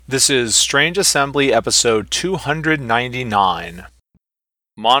This is Strange Assembly episode 299,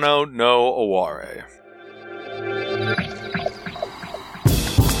 Mono no Aware.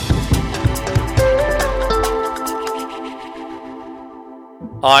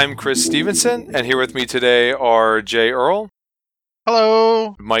 I'm Chris Stevenson, and here with me today are Jay Earl.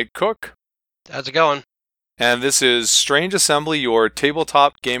 Hello. Mike Cook. How's it going? And this is Strange Assembly, your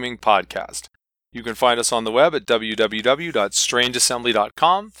tabletop gaming podcast. You can find us on the web at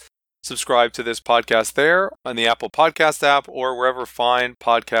www.strangeassembly.com. Subscribe to this podcast there on the Apple Podcast app or wherever fine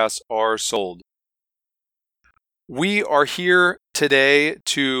podcasts are sold. We are here today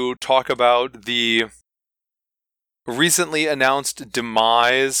to talk about the recently announced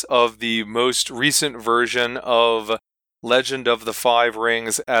demise of the most recent version of Legend of the Five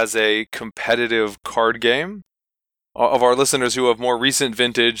Rings as a competitive card game. Of our listeners who have more recent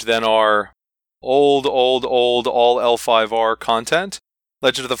vintage than our old all L5R content,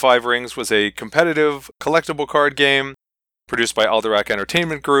 Legend of the Five Rings was a competitive collectible card game produced by Alderac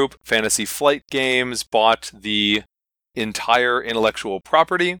Entertainment Group. Fantasy Flight Games bought the entire intellectual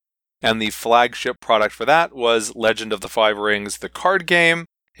property, and the flagship product for that was Legend of the Five Rings, the card game,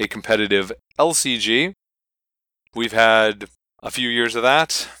 a competitive LCG. We've had a few years of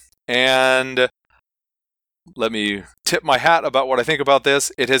that, and let me tip my hat about what I think about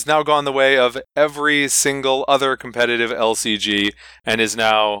this. It has now gone the way of every single other competitive LCG and is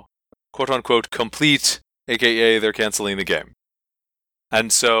now, quote-unquote, complete, aka they're canceling the game.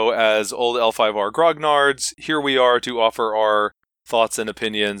 And so, as old L5R grognards, here we are to offer our thoughts and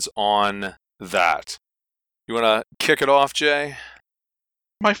opinions on that. You want to kick it off, Jay?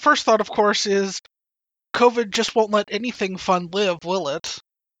 My first thought, of course, is COVID just won't let anything fun live, will it?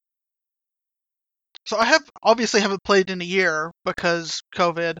 So I obviously haven't played in a year because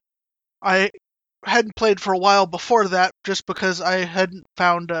COVID. I hadn't played for a while before that just because I hadn't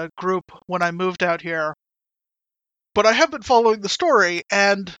found a group when I moved out here. But I have been following the story,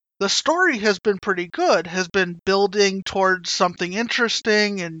 and the story has been pretty good, has been building towards something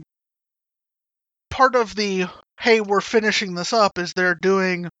interesting, and part of the, hey, we're finishing this up, is they're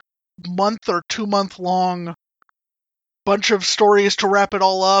doing month or 2 month long bunch of stories to wrap it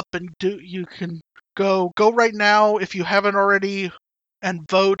all up, and you can go right now if you haven't already and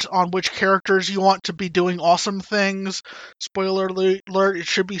vote on which characters you want to be doing awesome things. Spoiler alert, it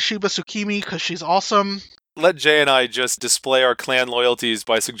should be Shiba Tsukimi because she's awesome. Let Jay and I just display our clan loyalties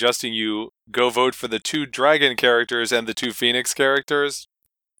by suggesting you go vote for the 2 dragon characters and the 2 phoenix characters.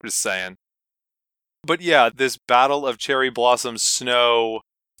 Just saying. But yeah, this Battle of Cherry Blossom Snow,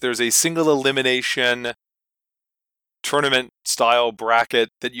 there's a single elimination tournament-style bracket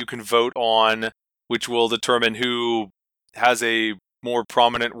that you can vote on, which will determine who has a more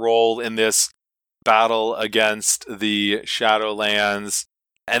prominent role in this battle against the Shadowlands.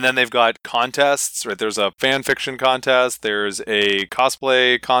 And then they've got contests, right? There's a fan fiction contest, there's a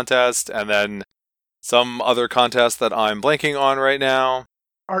cosplay contest, and then some other contest that I'm blanking on right now.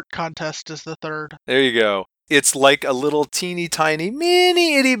 Art contest is the third. There you go. It's like a little teeny tiny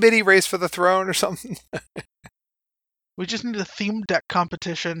mini itty bitty race for the throne or something. We just need a theme deck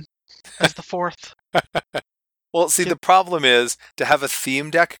competition as the fourth. Well, see, the problem is, to have a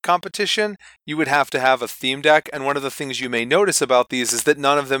theme deck competition, you would have to have a theme deck, and one of the things you may notice about these is that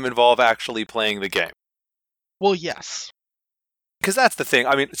none of them involve actually playing the game. Well, yes. Because that's the thing.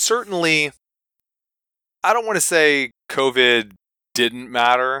 I mean, certainly, I don't want to say COVID didn't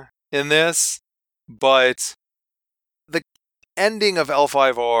matter in this, but the ending of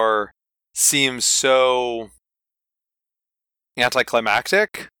L5R seems so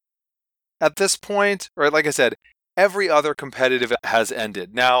anticlimactic at this point. Right, like I said, every other competitive has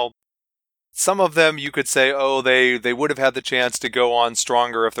ended. Now, some of them you could say, oh, they would have had the chance to go on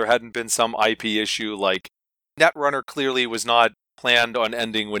stronger if there hadn't been some IP issue, like Netrunner clearly was not planned on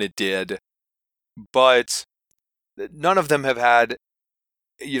ending when it did. But none of them have had,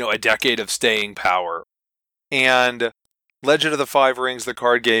 a decade of staying power. And Legend of the Five Rings, the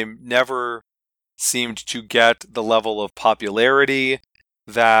card game, never seemed to get the level of popularity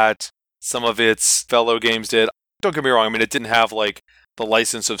that some of its fellow games did. Don't get me wrong, I mean, it didn't have, like, the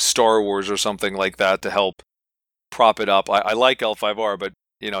license of Star Wars or something like that to help prop it up. I like L5R, but,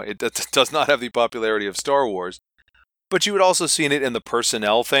 it does not have the popularity of Star Wars. But you had also seen it in the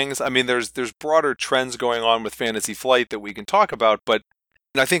personnel things. I mean, there's broader trends going on with Fantasy Flight that we can talk about, but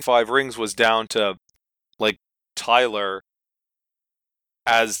I think Five Rings was down to, like, Tyler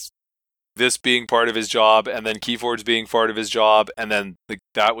as this being part of his job, and then Keyforge being part of his job, and then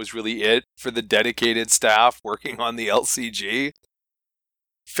that was really it for the dedicated staff working on the LCG.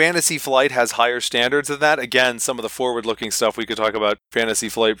 Fantasy Flight has higher standards than that. Again, some of the forward-looking stuff we could talk about Fantasy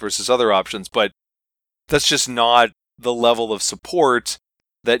Flight versus other options, but that's just not the level of support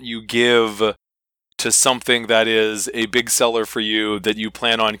that you give to something that is a big seller for you that you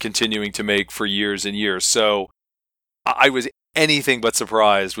plan on continuing to make for years and years. So I was anything but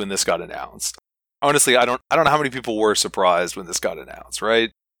surprised when this got announced. Honestly, I don't know how many people were surprised when this got announced,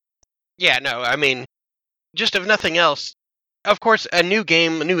 right? Yeah, no, I mean, just if nothing else, of course, a new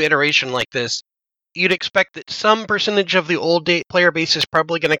game, a new iteration like this, you'd expect that some percentage of the old player base is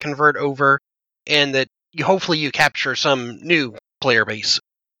probably going to convert over, and that hopefully you capture some new player base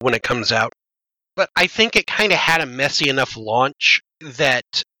when it comes out. But I think it kind of had a messy enough launch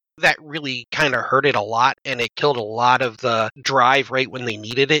that really kind of hurt it a lot, and it killed a lot of the drive right when they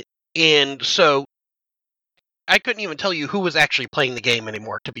needed it. And so I couldn't even tell you who was actually playing the game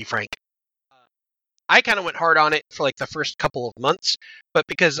anymore, to be frank. I kind of went hard on it for like the first couple of months, but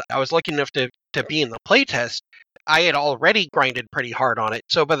because I was lucky enough to be in the playtest, I had already grinded pretty hard on it.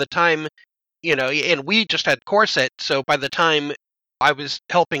 So by the time, and we just had core set, so by the time I was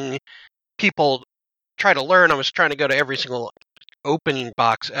helping people try to learn, I was trying to go to every single opening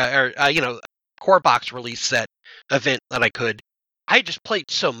box, core box release set event that I could. I just played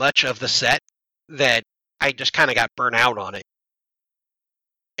so much of the set that I just kind of got burnt out on it.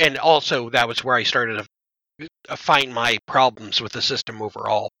 And also, that was where I started to find my problems with the system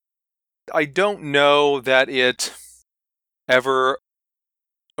overall. I don't know that it ever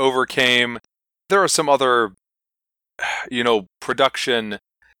overcame. There are some other, production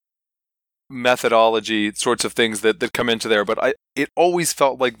methodology sorts of things that come into there, but it always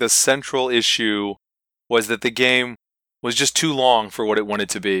felt like the central issue was that the game was just too long for what it wanted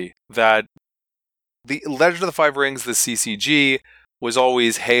to be. That the Legend of the Five Rings, the CCG, was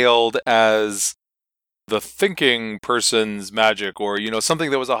always hailed as the thinking person's magic, or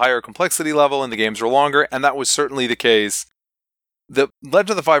something that was a higher complexity level and the games were longer, and that was certainly the case. The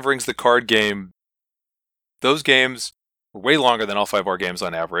Legend of the Five Rings, the card game, those games were way longer than L5R games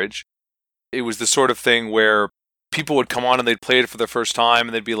on average. It was the sort of thing where people would come on and they'd play it for the first time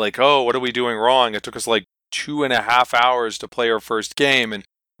and they'd be like, oh, what are we doing wrong? It took us like 2.5 hours to play our first game, and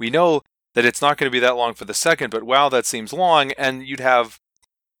we know that it's not going to be that long for the second, but wow, that seems long. And you'd have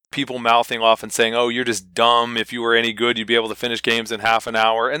people mouthing off and saying, oh, you're just dumb. If you were any good, you'd be able to finish games in half an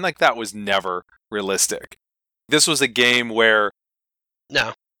hour. And that was never realistic. This was a game where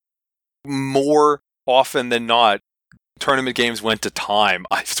no, more often than not, tournament games went to time,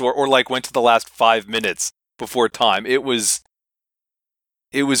 I swear, or went to the last 5 minutes before time. It was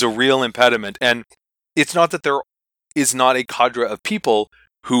a real impediment. And it's not that there is not a cadre of people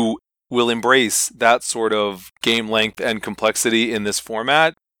who will embrace that sort of game length and complexity in this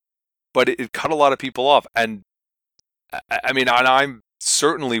format, but it cut a lot of people off. And I mean, I'm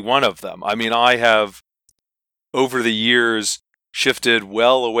certainly one of them. I mean, I have over the years shifted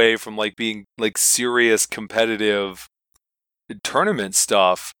well away from being serious competitive tournament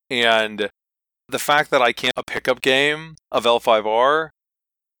stuff, and the fact that I can't a pickup game of L5R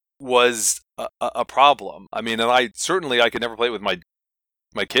was a problem. I mean, and I could never play it with my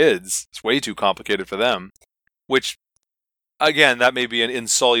kids. It's way too complicated for them, which again, that may be an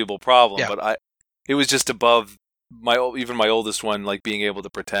insoluble problem, but it was just above even my oldest one being able to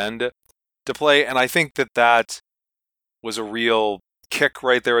pretend to play. And I think that was a real kick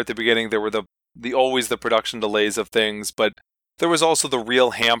right there at the beginning. There were always the production delays of things, but there was also the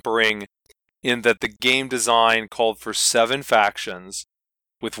real hampering in that the game design called for 7 factions,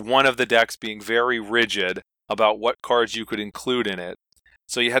 with one of the decks being very rigid about what cards you could include in it.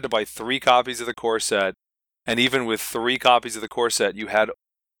 So you had to buy 3 copies of the core set, and even with 3 copies of the core set, you had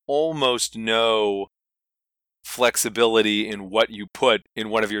almost no flexibility in what you put in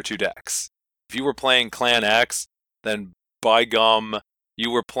one of your 2 decks. If you were playing Clan X, then by gum,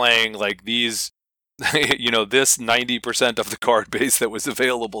 you were playing these, this 90% of the card base that was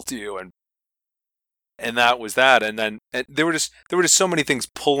available to you, and that was that. And then there were just so many things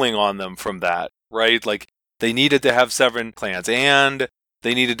pulling on them from that, right? They needed to have 7 clans, and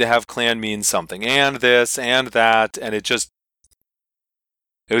they needed to have clan mean something, and this and that, and it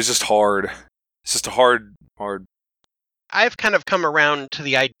was just hard. It's just hard. I've kind of come around to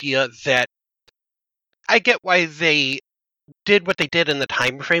the idea that I get why they did what they did in the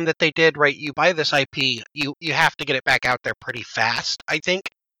time frame that they did, right? You buy this IP, you have to get it back out there pretty fast, I think.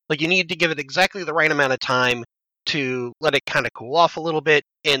 You need to give it exactly the right amount of time to let it kind of cool off a little bit,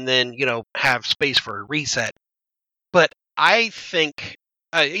 and then, have space for a reset. But I think,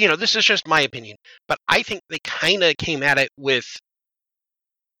 this is just my opinion, but I think they kind of came at it with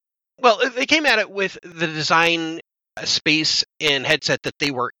the design space and headset that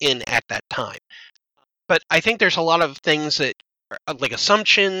they were in at that time. But I think there's a lot of things that, like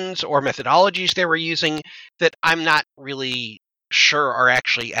assumptions or methodologies they were using, that I'm not really sure are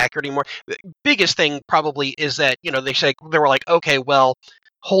actually accurate anymore. The biggest thing probably is that, they were like, okay, well,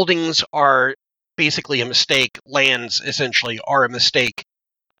 holdings are basically a mistake. Lands essentially are a mistake.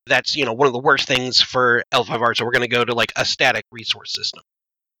 That's, one of the worst things for L5R. So we're going to go to like a static resource system.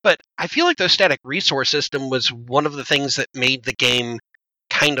 But I feel like the static resource system was one of the things that made the game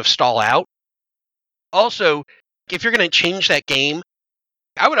kind of stall out. Also, if you're going to change that game,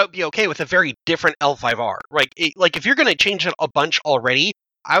 I would be okay with a very different L5R. Right? Like if you're going to change it a bunch already,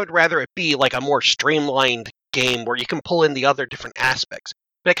 I would rather it be like a more streamlined game where you can pull in the other different aspects.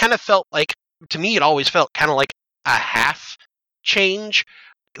 But it kind of felt like, to me, it always felt kind of like a half change.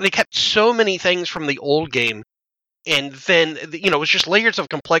 They kept so many things from the old game, and then, it was just layers of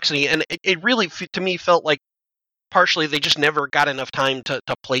complexity, and it really, to me, felt like partially they just never got enough time to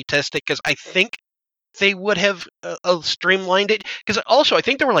play test it, because I think they would have streamlined it. Because also, I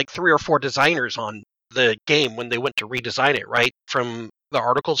think there were like 3 or 4 designers on the game when they went to redesign it, right? From the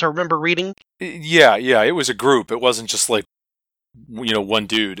articles I remember reading. Yeah, it was a group. It wasn't just like, one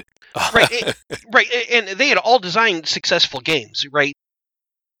dude. Right, right, and they had all designed successful games, right?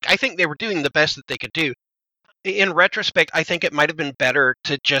 I think they were doing the best that they could do. In retrospect, I think it might have been better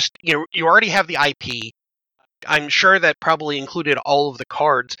to just, you already have the IP. I'm sure that probably included all of the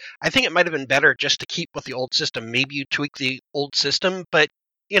cards. I think it might have been better just to keep with the old system. Maybe you tweak the old system, but,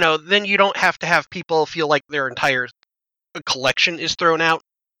 then you don't have to have people feel like their entire collection is thrown out.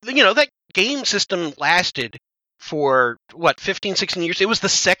 That game system lasted for, 15, 16 years? It was the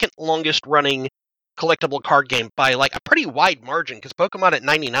second longest running collectible card game by like a pretty wide margin, because Pokemon at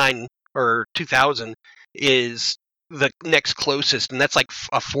 99 or 2000 is the next closest, and that's like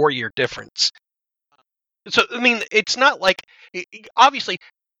a 4-year difference. So, I mean, it's not like, obviously,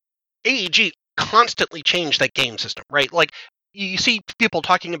 AEG constantly changed that game system, right? Like, you see people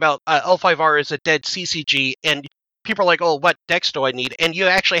talking about L5R is a dead CCG, and people are like, oh, what decks do I need? And you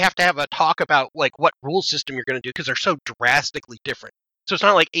actually have to have a talk about like what rule system you're going to do, because they're so drastically different. So it's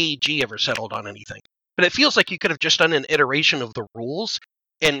not like AEG ever settled on anything. But it feels like you could have just done an iteration of the rules,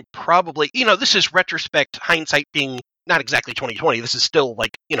 and probably, this is retrospect, hindsight being not exactly 2020. This is still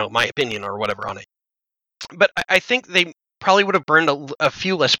like, my opinion or whatever on it. But I think they probably would have burned a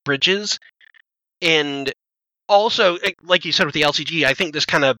few less bridges. And also, like you said with the LCG, I think this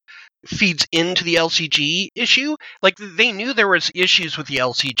kind of feeds into the LCG issue. Like, they knew there was issues with the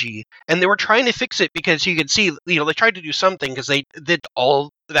LCG, and they were trying to fix it, because you could see, they tried to do something, because they did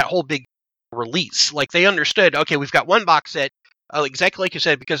that whole big release. Like, they understood, okay, we've got one box set, exactly like you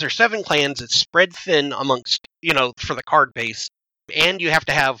said, because there's 7 clans, it's spread thin amongst, for the card base, and you have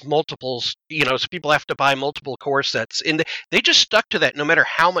to have multiples, so people have to buy multiple core sets, and they just stuck to that no matter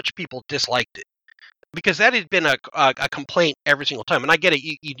how much people disliked it. Because that had been a complaint every single time. And I get it,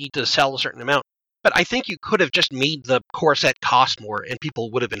 you need to sell a certain amount. But I think you could have just made the core set cost more, and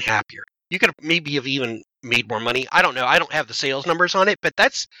people would have been happier. You could have maybe have even made more money. I don't know. I don't have the sales numbers on it, but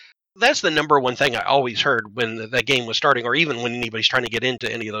that's the number one thing I always heard when the game was starting, or even when anybody's trying to get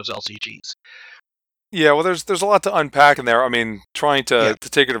into any of those LCGs. Yeah, well, there's a lot to unpack in there. I mean, trying to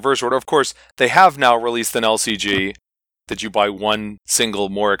take it in reverse order. Of course, they have now released an LCG that you buy one single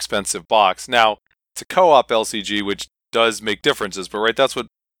more expensive box. Now, it's a co-op LCG, which does make differences, but right, that's what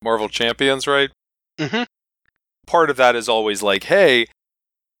Marvel Champions, right? Mm-hmm. Part of that is always like, hey,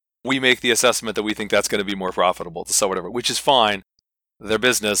 we make the assessment that we think that's going to be more profitable to sell whatever, which is fine. Their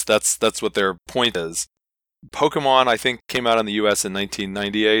business, that's what their point is. Pokemon, I think, came out in the US in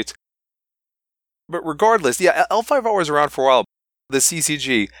 1998. But regardless, yeah, L5R was around for a while, the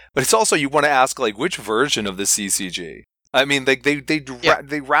CCG, but it's also, you want to ask, like, which version of the CCG? I mean,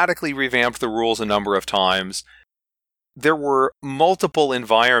 they radically revamped the rules a number of times. There were multiple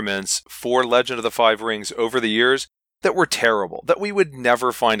environments for Legend of the Five Rings over the years that were terrible, that we would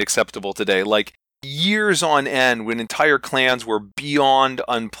never find acceptable today. Like, years on end when entire clans were beyond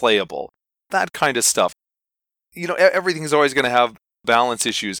unplayable. That kind of stuff. Everything's always going to have balance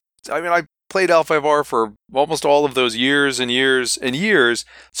issues. I mean, I played L5R for almost all of those years and years and years,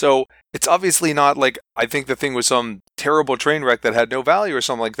 so it's obviously not like I think the thing was some terrible train wreck that had no value or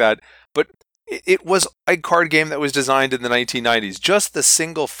something like that, but it was a card game that was designed in the 1990s. Just the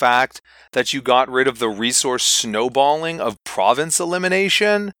single fact that you got rid of the resource snowballing of province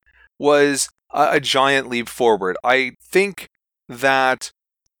elimination was a giant leap forward. I think that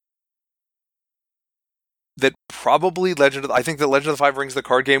probably I think that Legend of the Five Rings, the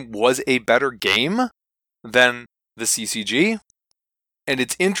card game, was a better game than the CCG. And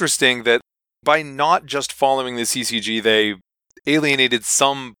it's interesting that by not just following the CCG, they alienated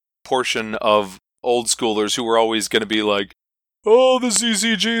some portion of old schoolers who were always going to be like, oh, the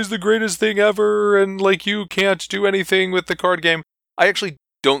CCG is the greatest thing ever, and like you can't do anything with the card game. I actually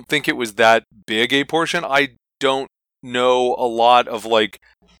don't think it was that big a portion. I don't know a lot of like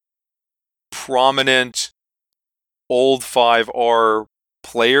prominent old 5R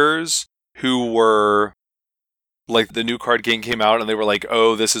players who were like, the new card game came out and they were like,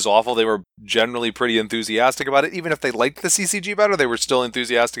 oh, this is awful. They were generally pretty enthusiastic about it. Even if they liked the CCG better, they were still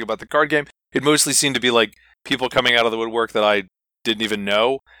enthusiastic about the card game. It mostly seemed to be like people coming out of the woodwork that I didn't even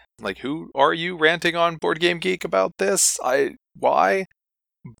know. Like, who are you ranting on Board Game Geek about this? Why?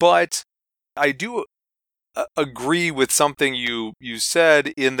 But I do agree with something you said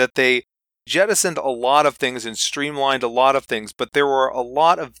in that they jettisoned a lot of things and streamlined a lot of things, but there were a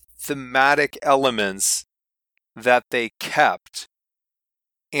lot of thematic elements that they kept.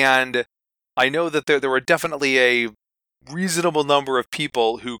 And I know that there were definitely a reasonable number of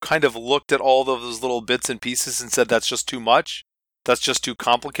people who kind of looked at all of those little bits and pieces and said, that's just too much. That's just too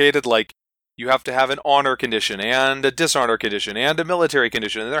complicated. Like, you have to have an honor condition and a dishonor condition and a military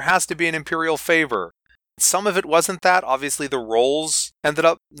condition, and there has to be an imperial favor. Some of it wasn't that. Obviously, the roles ended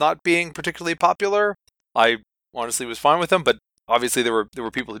up not being particularly popular. I honestly was fine with them, but obviously there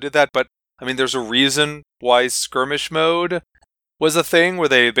were people who did that. But I mean, there's a reason why skirmish mode was a thing, where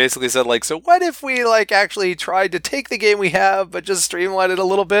they basically said, like, so what if we like actually tried to take the game we have but just streamline it a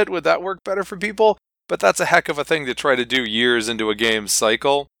little bit? Would that work better for people? But that's a heck of a thing to try to do years into a game's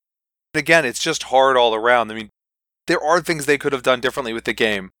cycle. Again, it's just hard all around. I mean, there are things they could have done differently with the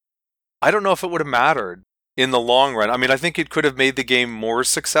game. I don't know if it would have mattered in the long run. I mean, I think it could have made the game more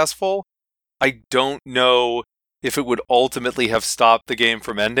successful. I don't know if it would ultimately have stopped the game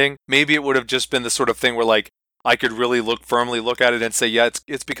from ending. Maybe it would have just been the sort of thing where, like, I could really firmly look at it and say, yeah,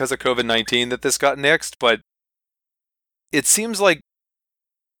 it's because of COVID-19 that this got nixed, but it seems like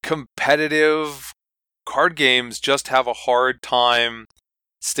competitive card games just have a hard time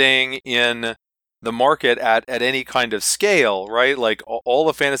staying in the market at any kind of scale, right? Like, all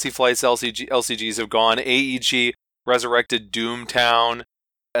the Fantasy Flights LCGs have gone. AEG resurrected Doomtown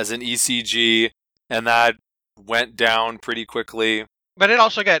as an ECG, and that went down pretty quickly. But it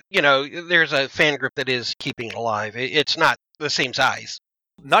also got, there's a fan group that is keeping it alive. It's not the same size.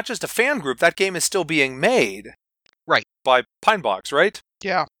 Not just a fan group, that game is still being made. Right. By Pinebox, right?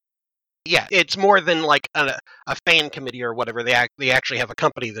 Yeah. Yeah, it's more than like a fan committee or whatever. They actually have a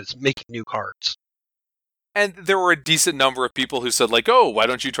company that's making new cards. And there were a decent number of people who said, like, oh, why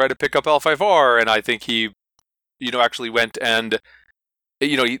don't you try to pick up L5R? And I think he, actually went and,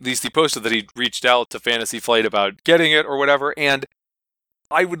 at least he posted that he reached out to Fantasy Flight about getting it or whatever. And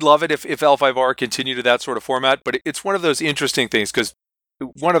I would love it if L5R continued to that sort of format. But it's one of those interesting things, because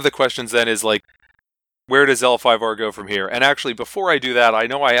one of the questions then is, like, where does L5R go from here? And actually, before I do that, I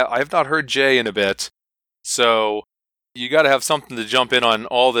know I have not heard Jay in a bit. So you got to have something to jump in on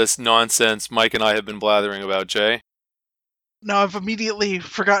all this nonsense Mike and I have been blathering about, Jay. No, I've immediately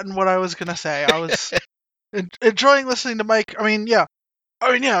forgotten what I was going to say. I was enjoying listening to Mike.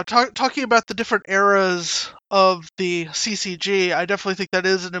 Talking about the different eras of the CCG, I definitely think that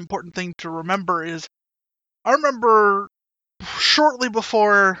is an important thing to remember. I remember shortly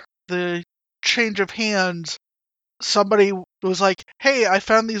before the change of hands, somebody was like, hey, I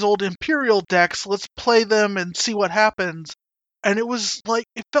found these old Imperial decks, let's play them and see what happens. And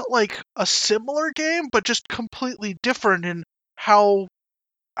it felt like a similar game, but just completely different in how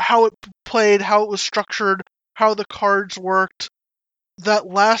it played, how it was structured, how the cards worked. That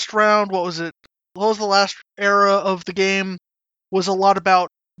last round, what was the last era of the game, was a lot about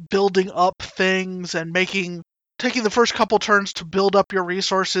building up things and taking the first couple turns to build up your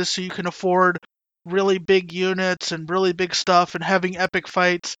resources so you can afford really big units and really big stuff and having epic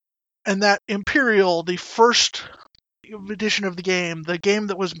fights. And that Imperial, the first edition of the game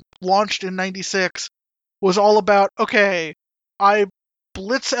that was launched in 96, was all about, okay, I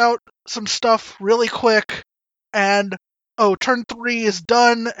blitz out some stuff really quick, and turn 3 is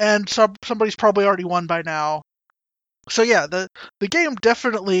done, and somebody's probably already won by now. So yeah, the game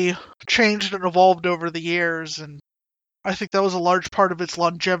definitely changed and evolved over the years, and I think that was a large part of its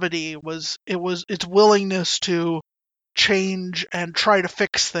longevity, was its willingness to change and try to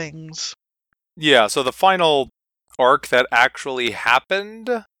fix things. Yeah, so the final arc that actually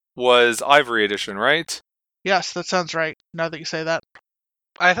happened was Ivory Edition, right? Yes, that sounds right, now that you say that.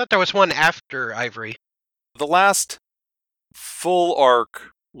 I thought there was one after Ivory. The last full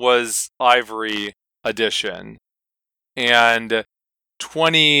arc was Ivory Edition, and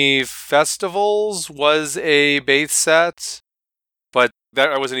 20 Festivals was a base set, but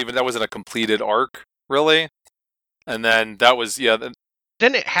that wasn't a completed arc, really. And then that was, Didn't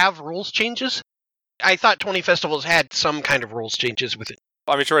it have rules changes? I thought 20 Festivals had some kind of rules changes with it.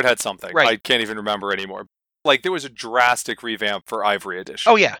 I'm sure it had something. Right. I can't even remember anymore. Like, there was a drastic revamp for Ivory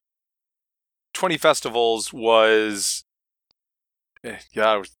Edition. Oh, yeah. 20 Festivals was... it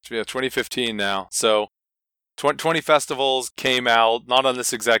was 2015 now. So, 20 Festivals came out, not on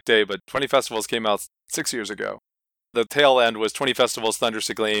this exact day, but 20 Festivals came out 6 years ago. The tail end was 20 Festivals, Thunderous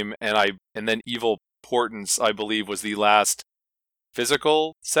Acclaim, and then Evil Portents, I believe, was the last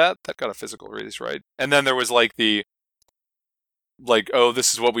physical set that got a physical release, right? And then there was this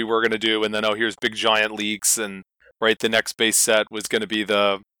is what we were going to do, and then here's big giant leaks, and right, the next base set was going to be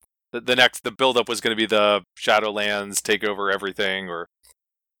the build-up was going to be the Shadowlands take over everything or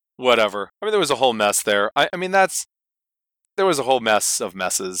whatever. I mean, there was a whole mess there. There was a whole mess of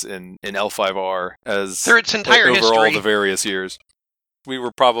messes in L5R as through its entire over history. all the various years. We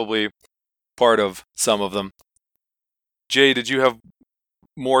were probably part of some of them. Jay, did you have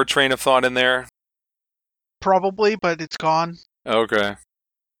more train of thought in there? Probably, but it's gone. Okay.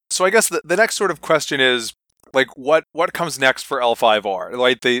 So I guess the next sort of question is, like, what comes next for L5R?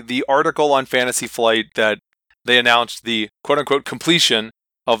 Like, the article on Fantasy Flight that they announced the quote-unquote completion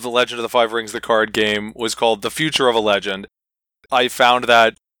of the Legend of the Five Rings, the card game, was called The Future of a Legend. I found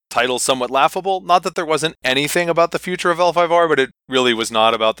that title somewhat laughable. Not that there wasn't anything about the future of L5R, but it really was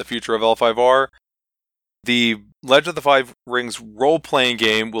not about the future of L5R. The Legend of the Five Rings role-playing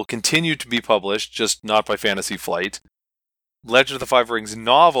game will continue to be published, just not by Fantasy Flight. Legend of the Five Rings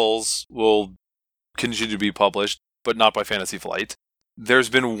novels will continue to be published, but not by Fantasy Flight. There's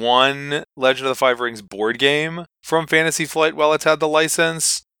been one Legend of the Five Rings board game from Fantasy Flight while it's had the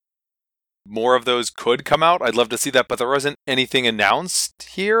license. More of those could come out. I'd love to see that, but there wasn't anything announced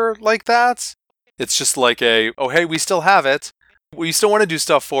here like that. It's just like hey, we still have it. We still want to do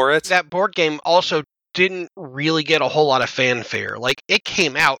stuff for it. That board game also didn't really get a whole lot of fanfare. Like, it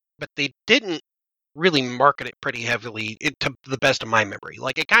came out, but they didn't really market it pretty heavily, to the best of my memory.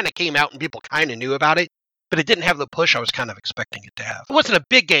 Like, it kind of came out and people kind of knew about it, but it didn't have the push I was kind of expecting it to have. It wasn't a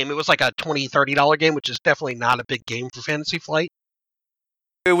big game. It was like a $20, $30 game, which is definitely not a big game for Fantasy Flight.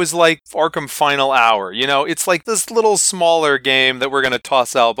 It was like Arkham Final Hour. It's like this little smaller game that we're going to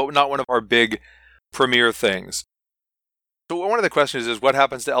toss out, but not one of our big premier things. So one of the questions is, what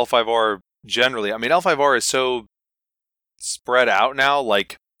happens to L5R generally? I mean, L5R is so spread out now,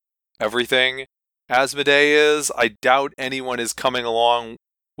 like everything Asmodee is. I doubt anyone is coming along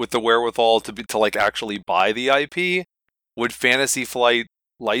with the wherewithal to like actually buy the IP. Would Fantasy Flight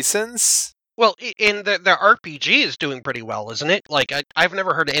license? Well, and the RPG is doing pretty well, isn't it? Like, I've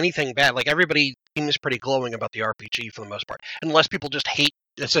never heard anything bad. Like, everybody seems pretty glowing about the RPG for the most part, unless people just hate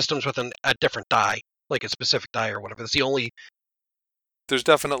the systems with a different die, like a specific die or whatever. That's the only. There's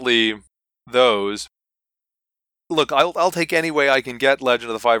definitely those. Look, I'll take any way I can get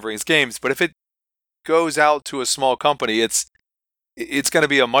Legend of the Five Rings games, but if it goes out to a small company, it's going to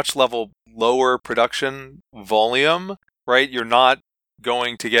be a much lower production volume, right? You're not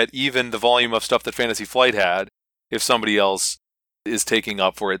going to get even the volume of stuff that Fantasy Flight had if somebody else is taking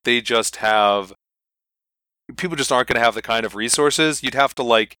up for it. People just aren't going to have the kind of resources. You'd have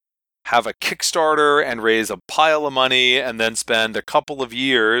to have a Kickstarter and raise a pile of money and then spend a couple of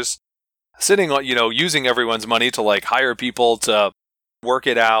years sitting on, using everyone's money to hire people to work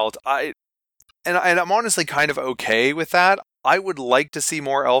it out. And I'm honestly kind of okay with that. I would like to see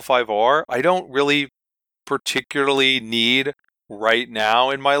more L5R. I don't really particularly need right now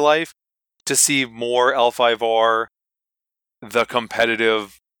in my life to see more L5R, the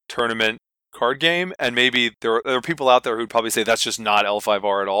competitive tournament card game. And maybe there are people out there who'd probably say that's just not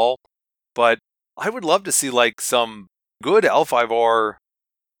L5R at all. But I would love to see some good L5R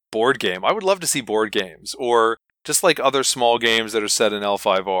board game. I would love to see board games, or just other small games that are set in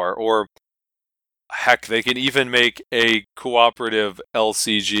L5R, or heck, they can even make a cooperative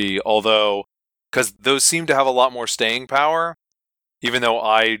LCG, although, because those seem to have a lot more staying power, even though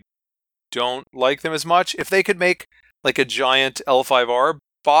I don't like them as much. If they could make a giant L5R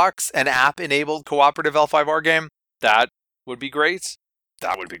box, an app-enabled cooperative L5R game, that would be great.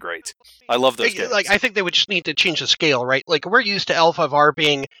 That would be great. I love those games. I think they would just need to change the scale, right? We're used to L5R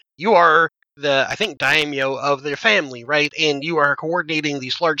being, you are the, I think, daimyo of their family, right? And you are coordinating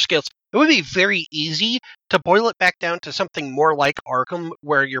these large scales. It would be very easy to boil it back down to something more like Arkham,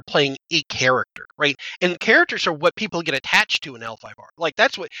 where you're playing a character, right? And characters are what people get attached to in L5R.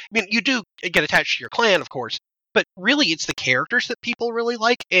 That's what, you do get attached to your clan, of course, but really it's the characters that people really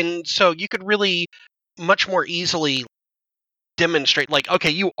like. And so you could really much more easily demonstrate, okay,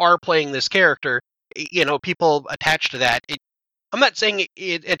 you are playing this character, people attached to that. I'm not saying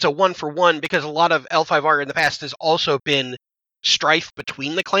it's a one-for-one, because a lot of L5R in the past has also been strife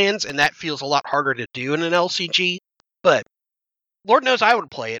between the clans, and that feels a lot harder to do in an LCG. But Lord knows I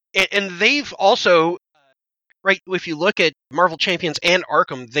would play it. And they've also, right, if you look at Marvel Champions and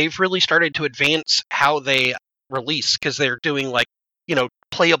Arkham, they've really started to advance how they release, because they're doing, like,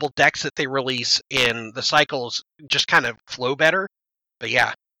 playable decks that they release, and the cycles just kind of flow better. But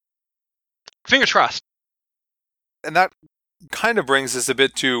yeah, fingers crossed. And that kind of brings us a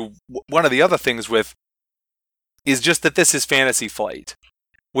bit to one of the other things is just that this is Fantasy Flight,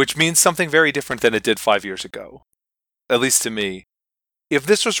 which means something very different than it did 5 years ago, at least to me. If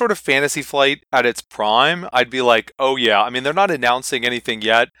this was sort of Fantasy Flight at its prime, I'd be like, oh yeah, I mean, they're not announcing anything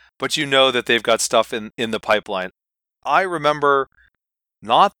yet, but you know that they've got stuff in the pipeline. I remember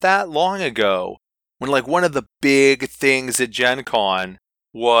not that long ago when, like, one of the big things at Gen Con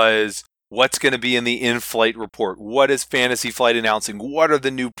was what's going to be in the in-flight report. What is Fantasy Flight announcing? What are the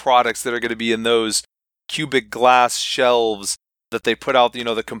new products that are going to be in those cubic glass shelves that they put out,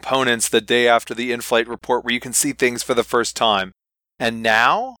 the components the day after the in-flight report, where you can see things for the first time. And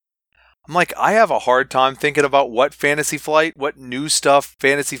now, I'm like, I have a hard time thinking about what new stuff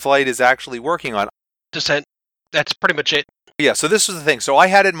Fantasy Flight is actually working on. Descent. That's pretty much it. Yeah, so this was the thing. So I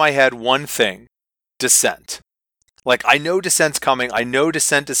had in my head one thing, Descent. Like, I know Descent's coming. I know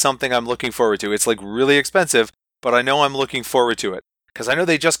Descent is something I'm looking forward to. It's, like, really expensive, but I know I'm looking forward to it. Because I know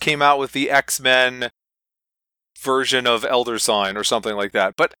they just came out with the X-Men version of Elder Sign or something like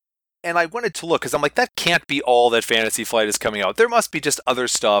that. And I wanted to look, because I'm like, that can't be all that Fantasy Flight is coming out. There must be just other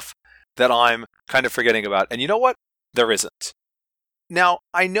stuff that I'm kind of forgetting about. And you know what? There isn't. Now,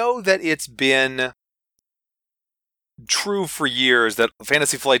 I know that it's been true for years that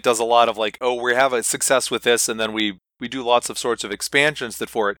Fantasy Flight does a lot of, like, oh, we have a success with this, and then we do lots of sorts of expansions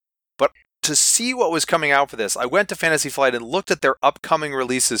for it. But to see what was coming out for this, I went to Fantasy Flight and looked at their upcoming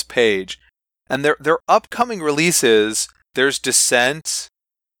releases page. And their upcoming releases, there's Descent,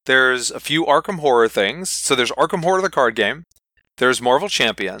 there's a few Arkham Horror things. So there's Arkham Horror, the card game. There's Marvel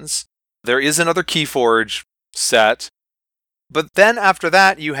Champions. There is another Keyforge set. But then after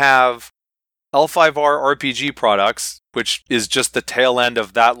that, you have L5R RPG products, which is just the tail end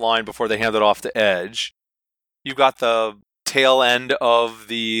of that line before they hand it off to Edge. You've got the tail end of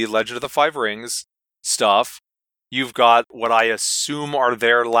the Legend of the Five Rings stuff. You've got what I assume are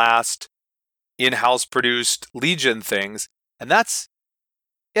their last in-house produced Legion things, and that's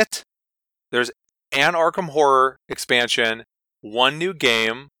it. There's an Arkham Horror expansion, one new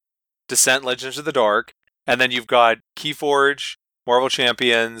game, Descent Legends of the Dark, and then you've got Keyforge, Marvel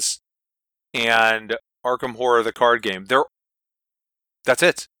Champions, and Arkham Horror, the card game. That's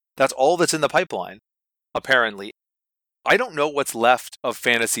it. That's all that's in the pipeline, apparently. I don't know what's left of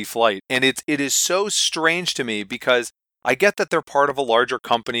Fantasy Flight, and it is so strange to me, because I get that they're part of a larger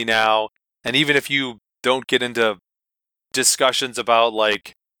company now, and even if you don't get into discussions about,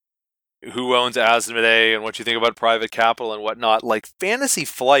 like, who owns Asmodee and what you think about private capital and whatnot, like, Fantasy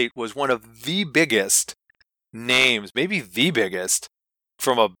Flight was one of the biggest names, maybe the biggest,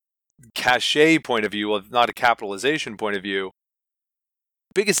 from a cachet point of view, well, not a capitalization point of view,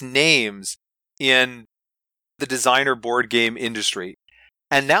 biggest names in the designer board game industry.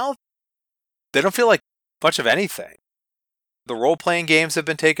 And now they don't feel like much of anything. The role-playing games have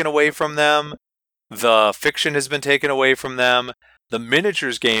been taken away from them. The fiction has been taken away from them. The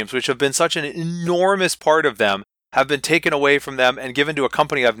miniatures games, which have been such an enormous part of them, have been taken away from them and given to a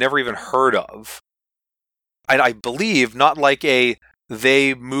company I've never even heard of. And I believe not like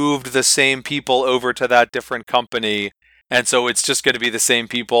they moved the same people over to that different company, and so it's just going to be the same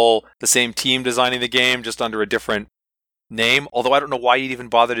people, the same team designing the game, just under a different name. Although I don't know why you'd even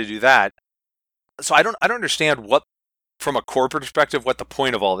bother to do that. So I don't understand what, from a corporate perspective, what the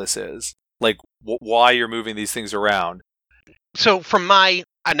point of all this is. Like, why you're moving these things around. So from my,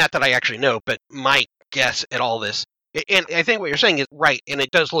 not that I actually know, but my guess at all this, and I think what you're saying is right, and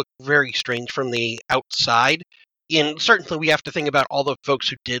it does look very strange from the outside. And certainly we have to think about all the folks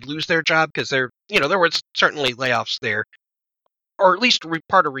who did lose their job, because there was certainly layoffs there, or at least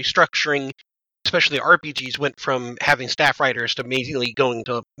part of restructuring, especially RPGs went from having staff writers to immediately going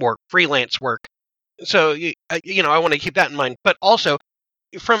to more freelance work. So, I want to keep that in mind. But also,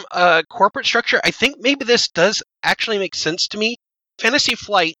 from a corporate structure, I think maybe this does actually make sense to me. Fantasy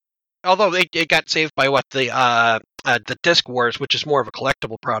Flight, although it got saved by the Disc Wars, which is more of a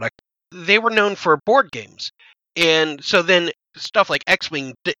collectible product, they were known for board games. And so then stuff like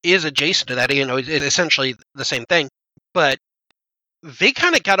X-Wing is adjacent to that, it's essentially the same thing. But they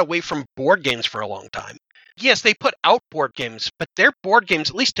kind of got away from board games for a long time. Yes, they put out board games, but their board games,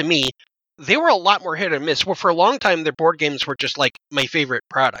 at least to me, they were a lot more hit or miss. Well, for a long time, their board games were just like my favorite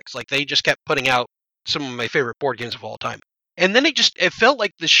products. Like they just kept putting out some of my favorite board games of all time. And then it felt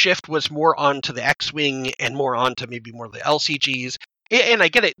like the shift was more onto the X-Wing and more onto maybe more of the LCGs. And I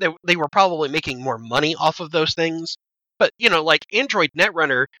get it, they were probably making more money off of those things. But, like Android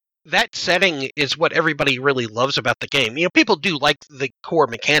Netrunner, that setting is what everybody really loves about the game. People do like the core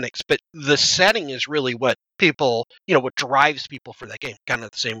mechanics, but the setting is really what people, what drives people for that game. Kind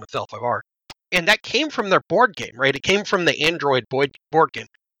of the same with L5R. And that came from their board game, right? It came from the Android board game,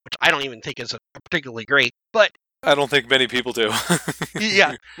 which I don't even think is a particularly great, but I don't think many people do.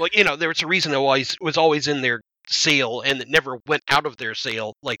 yeah. Well, there was a reason it was always in their sale and it never went out of their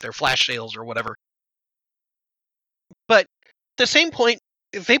sale, like their flash sales or whatever. But at the same point,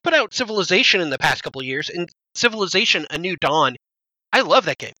 they put out Civilization in the past couple of years, and Civilization: A New Dawn, I love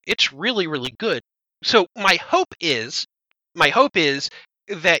that game. It's really, really good. So my hope is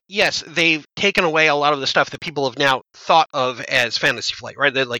that, yes, they've taken away a lot of the stuff that people have now thought of as Fantasy Flight,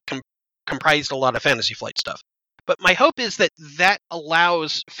 right? They like comprised a lot of Fantasy Flight stuff. But my hope is that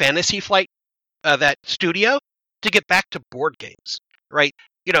allows Fantasy Flight, that studio, to get back to board games, right?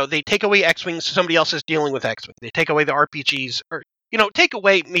 They take away X-Wing, so somebody else is dealing with X-Wing. They take away the RPGs, or, take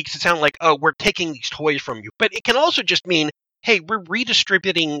away makes it sound like, oh, we're taking these toys from you. But it can also just mean, hey, we're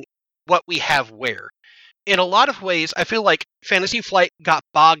redistributing what we have where. In a lot of ways, I feel like Fantasy Flight got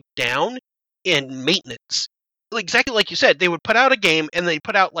bogged down in maintenance. Exactly like you said, they would put out a game and they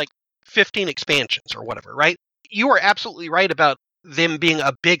put out like 15 expansions or whatever, right? You are absolutely right about them being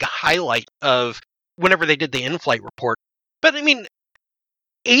a big highlight of whenever they did the in-flight report. But I mean,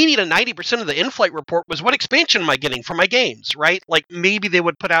 80 to 90% of the in-flight report was what expansion am I getting for my games, right? Like maybe they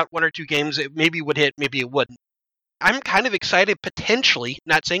would put out one or two games that maybe would hit, maybe it wouldn't. I'm kind of excited potentially,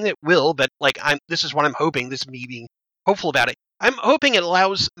 not saying it will, but like this is what I'm hoping, this is me being hopeful about it. I'm hoping it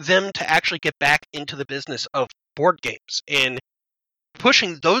allows them to actually get back into the business of board games and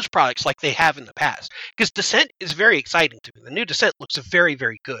pushing those products like they have in the past. Because Descent is very exciting to me. The new Descent looks very,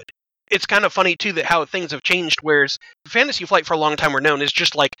 very good. It's kind of funny, too, that how things have changed, whereas Fantasy Flight for a long time were known as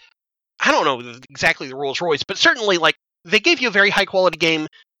just like, I don't know exactly the Rolls Royce, but certainly like they gave you a very high quality game,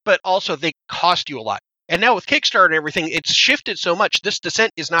 but also they cost you a lot. And now with Kickstarter and everything, it's shifted so much. This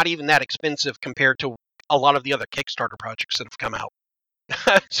Descent is not even that expensive compared to a lot of the other Kickstarter projects that have come out.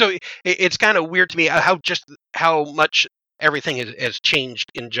 So it's kind of weird to me how much everything has changed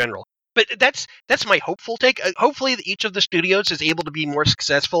in general. But that's my hopeful take. Hopefully each of the studios is able to be more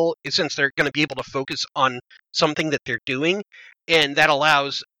successful since they're going to be able to focus on something that they're doing. And that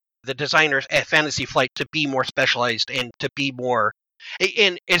allows the designers at Fantasy Flight to be more specialized and to be more...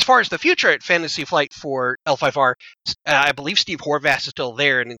 And as far as the future at Fantasy Flight for L5R, I believe Steve Horvath is still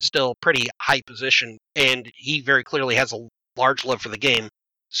there and it's still pretty high position. And he very clearly has a large love for the game.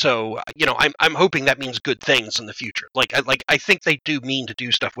 So, I'm hoping that means good things in the future. I think they do mean to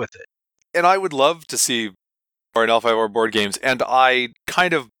do stuff with it. And I would love to see an L5R board games. And I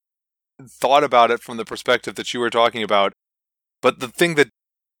kind of thought about it from the perspective that you were talking about. But the thing that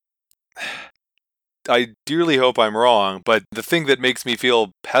I dearly hope I'm wrong, but the thing that makes me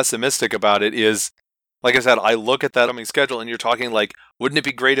feel pessimistic about it is, like I said, I look at that upcoming schedule and you're talking like, wouldn't it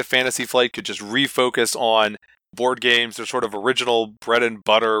be great if Fantasy Flight could just refocus on board games, their sort of original bread and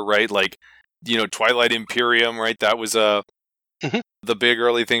butter, right? Like, Twilight Imperium, right? That was the big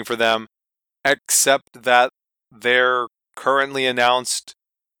early thing for them. Except that their currently announced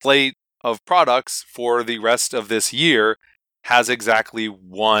slate of products for the rest of this year has exactly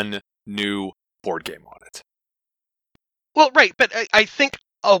one new board game on it. Well, right, but I think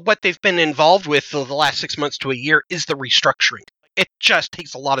what they've been involved with for the last 6 months to a year is the restructuring. It just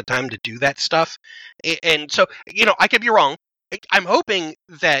takes a lot of time to do that stuff. And so, I could be wrong. I'm hoping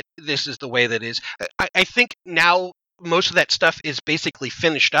that this is the way that is. I think now most of that stuff is basically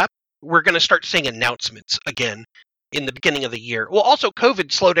finished up. We're going to start seeing announcements again in the beginning of the year. Well, also,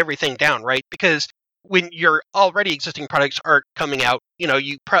 COVID slowed everything down, right? Because when your already existing products aren't coming out,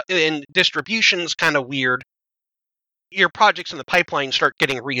 and distribution's kind of weird, your projects in the pipeline start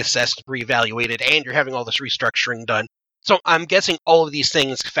getting reassessed, reevaluated, and you're having all this restructuring done. So I'm guessing all of these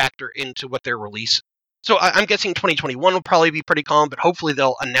things factor into what their release. So I'm guessing 2021 will probably be pretty calm, but hopefully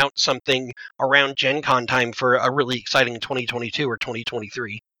they'll announce something around Gen Con time for a really exciting 2022 or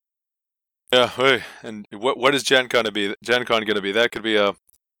 2023. Yeah, and what is Gen Con going to be? That could be a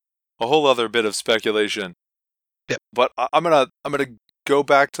whole other bit of speculation. Yep. But I'm gonna go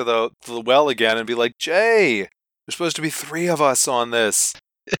back to the well again and be like, Jay, there's supposed to be 3 of us on this.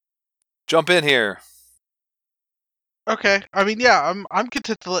 Jump in here. Okay. I mean, yeah, I'm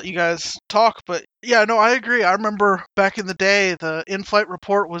content to let you guys talk, but yeah, no, I agree. I remember back in the day, the in-flight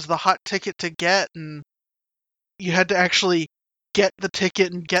report was the hot ticket to get, and you had to actually get the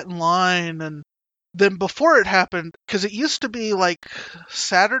ticket and get in line. And then before it happened, because it used to be like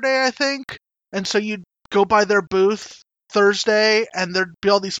Saturday, I think, and so you'd go by their booth Thursday, and there'd be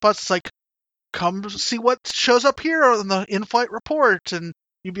all these spots. It's like, come see what shows up here on the in-flight report, and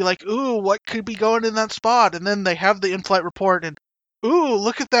you'd be like, ooh, what could be going in that spot? And then they have the in-flight report, and ooh,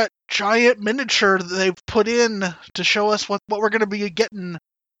 look at that giant miniature that they've put in to show us what we're going to be getting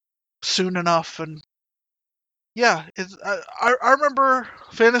soon enough. And yeah, I remember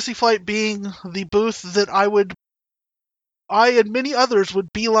Fantasy Flight being the booth that I and many others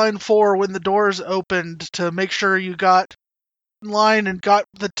would beeline for when the doors opened to make sure you got in line and got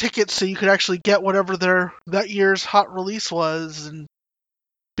the tickets so you could actually get whatever that year's hot release was, and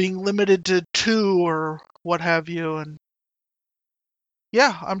being limited to 2 or what have you. And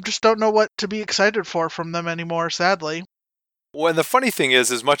yeah, I just don't know what to be excited for from them anymore, sadly. Well, and the funny thing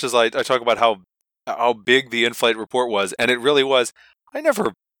is, as much as I talk about how big the in-flight report was, and it really was, I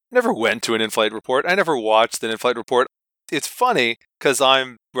never went to an in-flight report. I never watched an in-flight report. It's funny because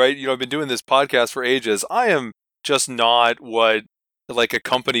I'm right. I've been doing this podcast for ages. I am just not what like a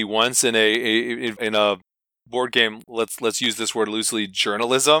company wants in a board game. Let's use this word loosely.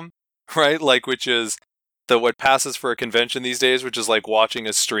 Journalism, right? Like, which is what passes for a convention these days, which is like watching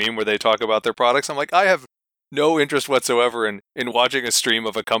a stream where they talk about their products. I'm like, I have no interest whatsoever in watching a stream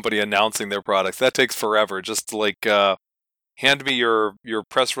of a company announcing their products. That takes forever. Just like hand me your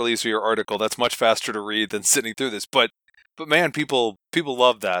press release or your article. That's much faster to read than sitting through this. But man, people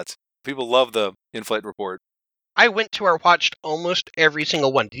love that. People love the in-flight report. I went to or watched almost every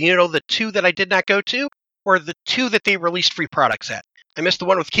single one. Do you know the 2 that I did not go to, or the 2 that they released free products at? I missed the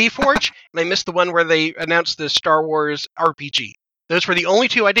one with Keyforge, and I missed the one where they announced the Star Wars RPG. Those were the only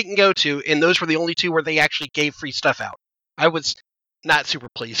 2 I didn't go to, and those were the only 2 where they actually gave free stuff out. I was not super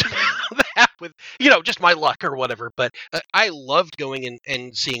pleased with that, with just my luck or whatever. But I loved going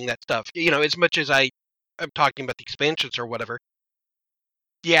and seeing that stuff. As much as I'm talking about the expansions or whatever.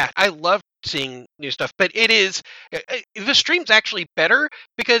 Yeah, I love seeing new stuff, but it is the stream's actually better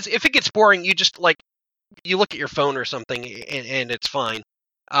because if it gets boring, you just you look at your phone or something and it's fine.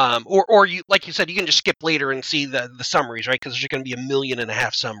 Or you, like you said, you can just skip later and see the summaries, right? Because there's going to be 1.5 million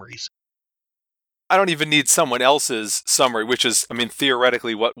summaries. I don't even need someone else's summary, which is, I mean,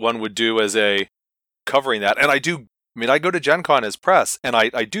 theoretically what one would do as a covering that. And I go to Gen Con as press, and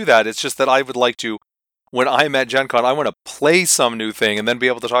I do that. It's just that I would like to, when I'm at Gen Con, I want to play some new thing and then be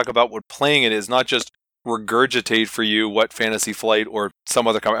able to talk about what playing it is, not just regurgitate for you what Fantasy Flight or some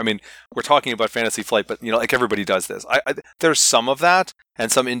other company. I mean, we're talking about Fantasy Flight, but like everybody does this. There's some of that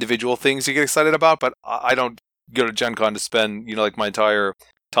and some individual things you get excited about, but I don't go to Gen Con to spend like my entire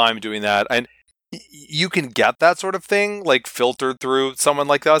time doing that. And you can get that sort of thing like filtered through someone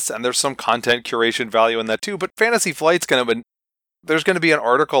like us, and there's some content curation value in that too. But Fantasy Flight's there's going to be an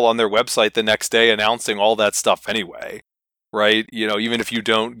article on their website the next day announcing all that stuff anyway, right? Even if you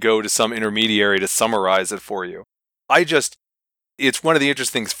don't go to some intermediary to summarize it for you. It's one of the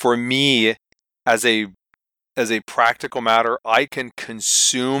interesting things for me as a practical matter. I can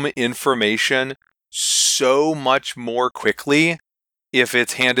consume information so much more quickly if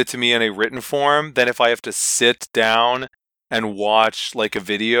it's handed to me in a written form than if I have to sit down and watch like a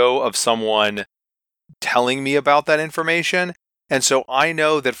video of someone telling me about that information. And so I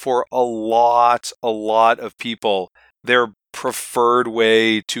know that for a lot of people, their preferred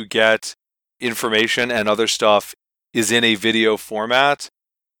way to get information and other stuff is in a video format.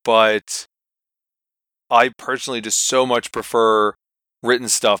 But I personally just so much prefer written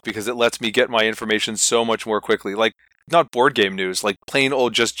stuff because it lets me get my information so much more quickly. Like, not board game news, like plain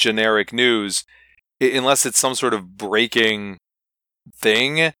old just generic news, unless it's some sort of breaking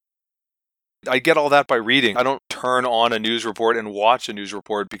thing. I get all that by reading. I don't turn on a news report and watch a news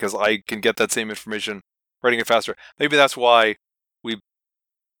report because I can get that same information writing it faster. Maybe that's why we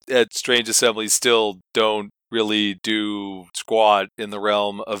at Strange Assemblies still don't really do squat in the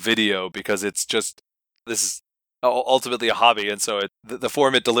realm of video because it's just, this is ultimately a hobby, and so the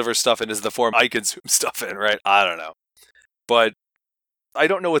form it delivers stuff in is the form I consume stuff in, right? I don't know. But I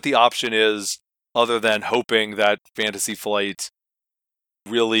don't know what the option is other than hoping that Fantasy Flight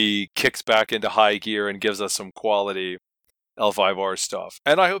really kicks back into high gear and gives us some quality L5R stuff.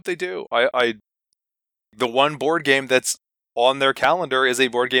 And I hope they do. The one board game that's on their calendar is a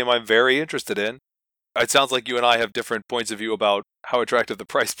board game I'm very interested in. It sounds like you and I have different points of view about how attractive the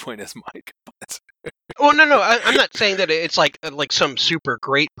price point is, Mike. Oh, no, I'm not saying that it's like some super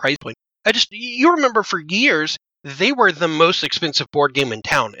great price point. You remember for years, they were the most expensive board game in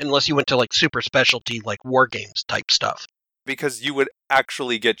town, unless you went to like super specialty, like war games type stuff. Because you would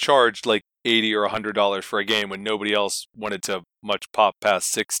actually get charged like $80 or $100 for a game when nobody else wanted to much pop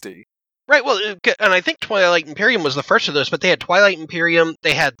past 60. Right, well, and I think Twilight Imperium was the first of those, but they had Twilight Imperium,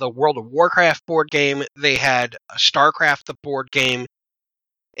 they had the World of Warcraft board game, they had StarCraft, the board game,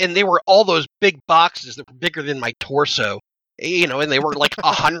 and they were all those big boxes that were bigger than my torso. And they were like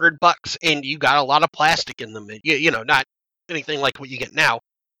 $100, and you got a lot of plastic in them. Not anything like what you get now.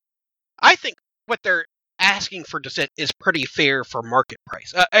 I think what they're asking for Descent is pretty fair for market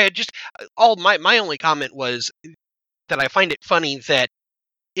price. My only comment was that I find it funny that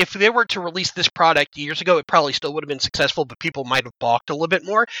if they were to release this product years ago, it probably still would have been successful, but people might have balked a little bit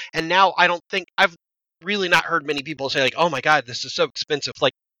more. And now I've really not heard many people say like, "Oh my God, this is so expensive."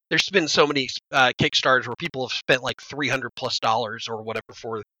 Like, there's been so many Kickstarters where people have spent like $300+ or whatever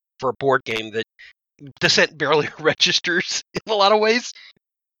for a board game that Descent barely registers in a lot of ways.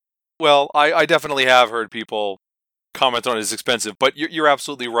 Well, I definitely have heard people comment on it as expensive, but you're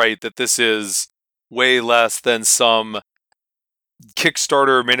absolutely right that this is way less than some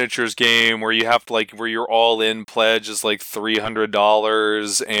Kickstarter miniatures game where you have to where your all-in pledge is like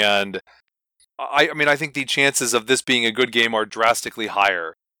 $300, and I think the chances of this being a good game are drastically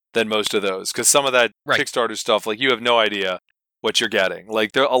higher than most of those, because some of that Kickstarter stuff, you have no idea what you're getting.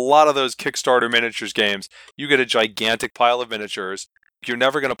 There are a lot of those Kickstarter miniatures games, you get a gigantic pile of miniatures. You're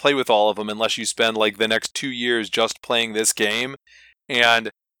never going to play with all of them unless you spend the next 2 years just playing this game, and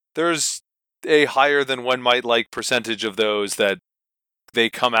there's a higher than one might like percentage of those that they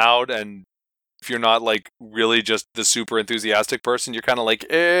come out, and if you're not really just the super enthusiastic person, you're kind of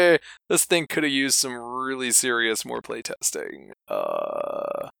this thing could have used some really serious more playtesting.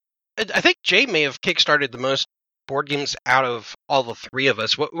 I think Jay may have kickstarted the most board games out of all the three of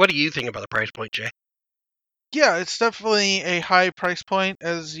us. What do you think about the price point, Jay? Yeah, it's definitely a high price point,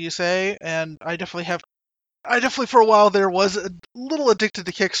 as you say, and I definitely for a while there was a little addicted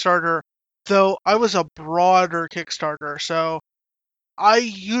to Kickstarter, though I was a broader Kickstarter, so I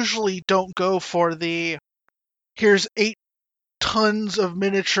usually don't go for the here's 8 tons of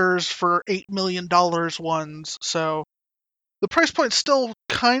miniatures for $8 million ones, so the price point's still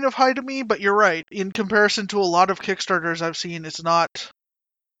kind of high to me, but you're right. In comparison to a lot of Kickstarters I've seen, it's not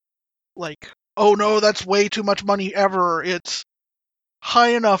oh no, that's way too much money ever. It's high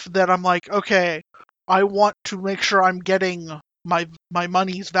enough that I'm okay, I want to make sure I'm getting my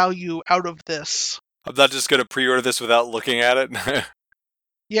money's value out of this. I'm not just going to pre-order this without looking at it.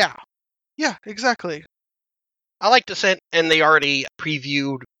 Yeah, exactly. I like Descent, and they already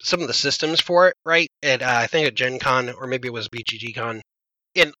previewed some of the systems for it, right? At I think at Gen Con, or maybe it was BGG Con.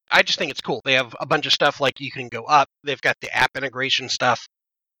 And I just think it's cool. They have a bunch of stuff you can go up. They've got the app integration stuff.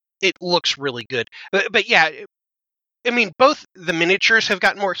 It looks really good. But yeah, both the miniatures have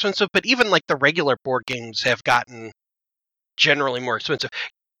gotten more expensive, but even the regular board games have gotten generally more expensive.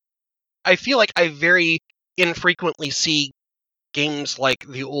 I feel like I very infrequently see games like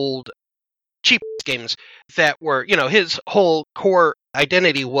the old cheap games that were, his whole core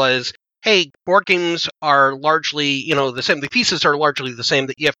identity was, hey, board games are largely, the same. The pieces are largely the same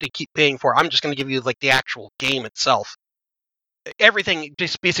that you have to keep paying for. I'm just going to give you the actual game itself. Everything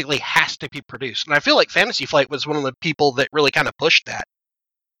just basically has to be produced. And I feel like Fantasy Flight was one of the people that really kind of pushed that.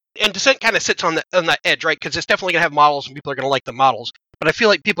 And Descent kind of sits on that edge, right? Because it's definitely going to have models and people are going to like the models. But I feel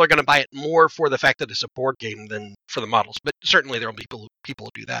like people are going to buy it more for the fact that it's a board game than for the models. But certainly there will be people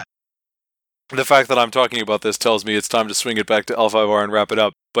who do that. The fact that I'm talking about this tells me it's time to swing it back to L5R and wrap it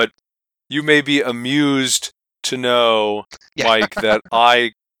up. But you may be amused to know, Mike, that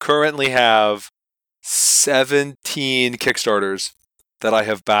I currently have 17 Kickstarters that I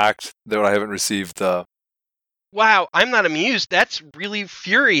have backed that I haven't received the... Wow, I'm not amused. That's really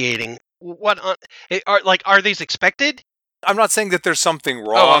infuriating. Are these expected? I'm not saying that there's something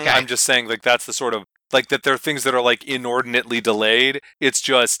wrong. Oh, okay. I'm just saying that's the sort of that there are things that are inordinately delayed. It's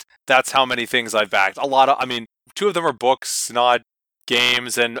just that's how many things I've backed. A lot of 2 of them are books, not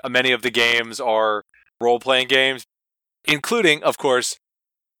games, and many of the games are role-playing games, including, of course,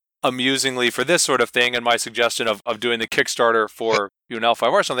 amusingly for this sort of thing, and my suggestion of doing the Kickstarter for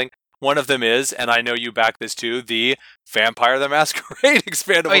L5R or something, one of them is, and I know you back this too, the Vampire the Masquerade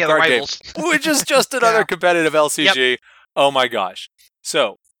expandable card game, which is just another competitive LCG. Yep. Oh my gosh.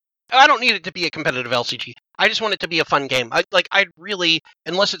 So, I don't need it to be a competitive LCG. I just want it to be a fun game. I'd really,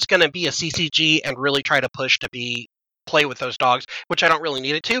 unless it's going to be a CCG and really try to push to play with those dogs, which I don't really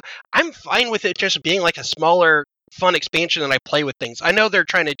need it to, I'm fine with it just being a smaller, fun expansion and I play with things. I know they're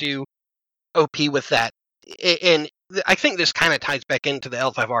trying to do OP with that, and I think this kind of ties back into the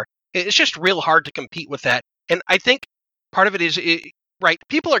L5R. It's just real hard to compete with that And I think part of it is, right,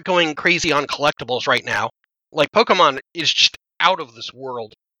 people are going crazy on collectibles right now. Like, Pokemon is just out of this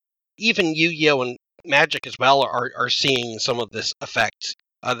world. Even Yu-Gi-Oh! And Magic as well are seeing some of this effect,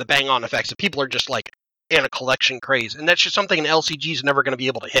 the bang-on effects. That people are just, like, in a collection craze. And that's just something an LCG is never going to be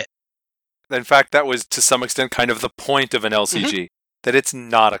able to hit. In fact, that was to some extent kind of the point of an LCG, that it's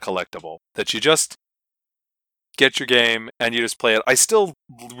not a collectible, that you just get your game and you just play it. I still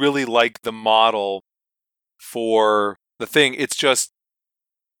really like the model for the thing. It's just,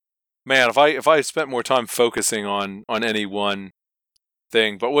 man, if I spent more time focusing on any one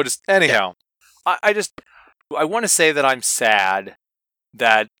thing, but we'll just, anyhow, I want to say that I'm sad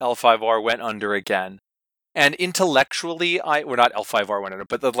that L5R went under again. And intellectually, we're not L5R went under,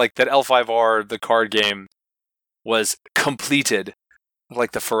 but that L5R, the card game, was completed,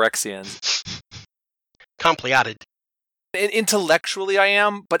 like the Phyrexians. Completed. Intellectually, I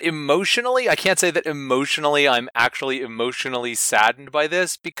am, but emotionally, I can't say that emotionally I'm actually emotionally saddened by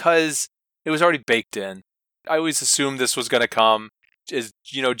this, because it was already baked in. I always assumed this was going to come. As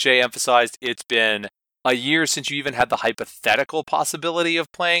Jay emphasized, it's been a year since you even had the hypothetical possibility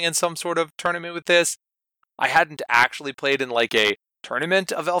of playing in some sort of tournament with this. I hadn't actually played in like a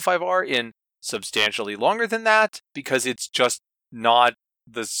tournament of L5R in substantially longer than that, because it's just not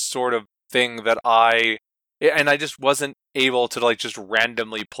the sort of thing that I just wasn't able to like just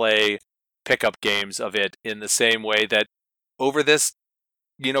randomly play pickup games of it in the same way that over this,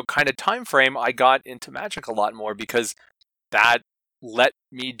 kind of time frame, I got into Magic a lot more, because that let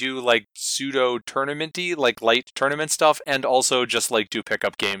me do like pseudo tournamenty, like light tournament stuff, and also just like do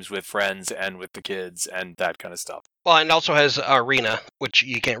pickup games with friends and with the kids and that kind of stuff. Well, and also has Arena, which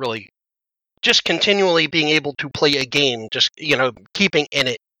you can't really just continually being able to play a game, just keeping in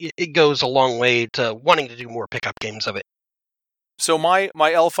it. It goes a long way to wanting to do more pickup games of it. So my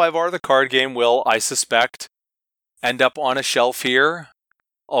L5R, the card game, will, I suspect, end up on a shelf here,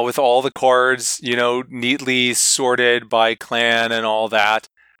 with all the cards, neatly sorted by clan and all that,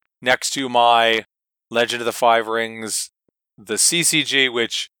 next to my Legend of the Five Rings, the CCG,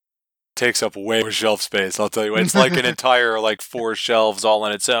 which takes up way more shelf space, I'll tell you. It's like an entire, 4 shelves all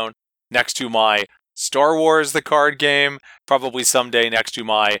on its own, next to my Star Wars, the card game, probably someday next to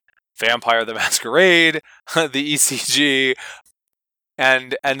my Vampire the Masquerade, the ECG,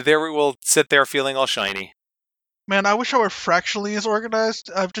 and there we will sit there feeling all shiny. Man, I wish I were fractionally as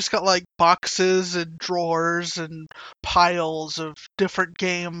organized. I've just got like boxes and drawers and piles of different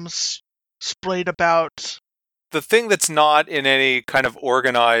games splayed about. The thing that's not in any kind of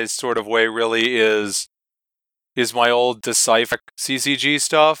organized sort of way really is my old Decipher CCG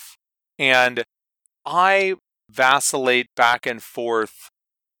stuff, and I vacillate back and forth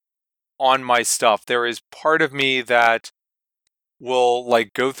on my stuff. There is part of me that will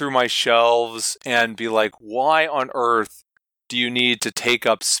go through my shelves and be like, why on earth do you need to take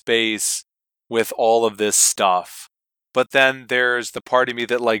up space with all of this stuff? But then there's the part of me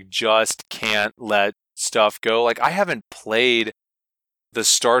that just can't let stuff go. I haven't played the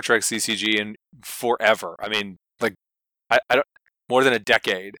Star Trek CCG in forever. I mean, I don't, more than a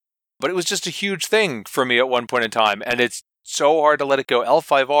decade. But it was just a huge thing for me at one point in time, and it's so hard to let it go.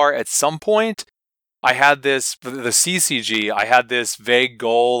 L5R, at some point, I had this, the CCG, I had this vague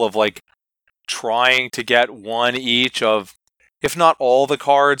goal of trying to get one each of, if not all the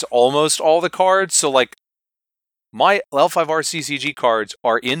cards, almost all the cards. So my L5R CCG cards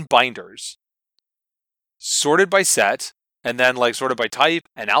are in binders, sorted by set, and then sorted by type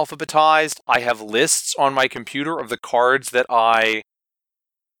and alphabetized. I have lists on my computer of the cards that I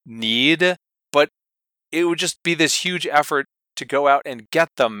need, but it would just be this huge effort to go out and get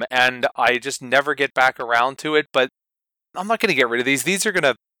them, and I just never get back around to it. But I'm not going to get rid of these. These are going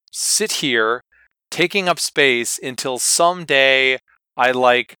to sit here taking up space until someday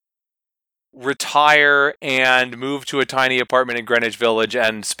I retire and move to a tiny apartment in Greenwich Village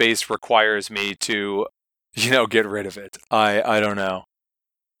and space requires me to get rid of it. I don't know.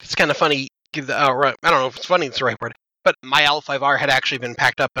 It's kind of funny. I don't know if it's funny, it's the right word. But my L5R had actually been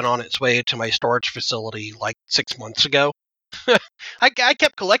packed up and on its way to my storage facility 6 months ago. I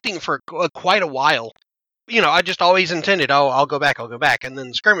kept collecting for quite a while. I just always intended, I'll go back. And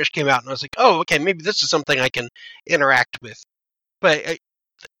then Skirmish came out and I was like, oh, okay, maybe this is something I can interact with. But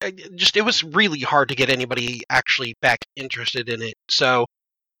it was really hard to get anybody actually back interested in it. So,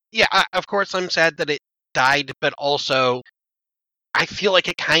 yeah, of course I'm sad that it died, but also I feel like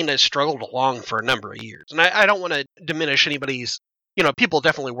it kind of struggled along for a number of years. And I don't want to diminish anybody's, people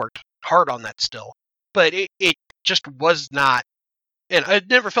definitely worked hard on that still, but it just was not, and I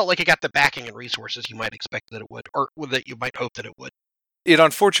never felt like it got the backing and resources you might expect that it would, or that you might hope that it would. It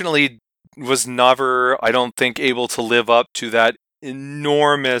unfortunately was never, I don't think, able to live up to that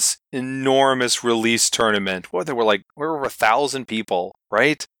enormous release tournament. What, there were over 1,000 people,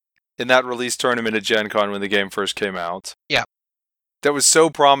 right? In that release tournament at Gen Con when the game first came out. Yeah. That was so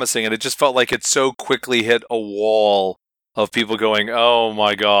promising, and it just felt like it so quickly hit a wall of people going, oh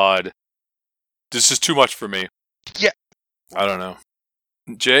my god, this is too much for me. Yeah. I don't know.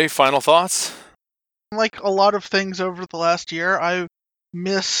 Jay, final thoughts? Like a lot of things over the last year, I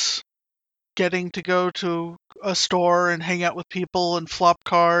miss getting to go to a store and hang out with people and flop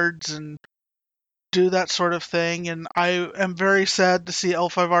cards and do that sort of thing, and I am very sad to see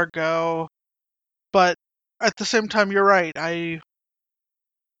L5R go, but at the same time, you're right, I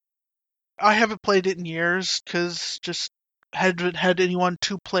haven't played it in years, because just haven't had anyone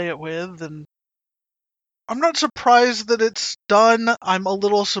to play it with, and I'm not surprised that it's done. I'm a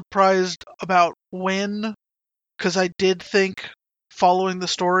little surprised about when, because I did think, following the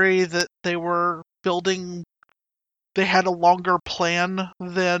story, that they were building, they had a longer plan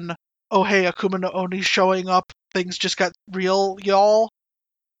than, oh hey, Akuma no Oni's showing up, things just got real, y'all.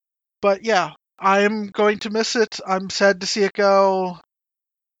 But yeah, I'm going to miss it. I'm sad to see it go.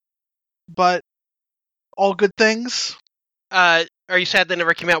 But all good things. Are you sad they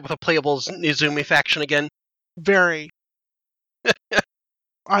never came out with a playable Nizumi faction again? Very.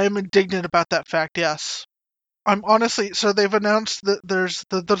 I am indignant about that fact, yes. I'm honestly, so they've announced that there's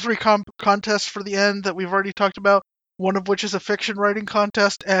the 3 contests for the end that we've already talked about, one of which is a fiction writing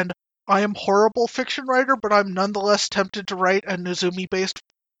contest, and I am horrible fiction writer, but I'm nonetheless tempted to write a Nizumi-based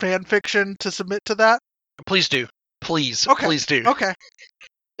fan fiction to submit to that. Please do. Please. Okay. Please do. Okay.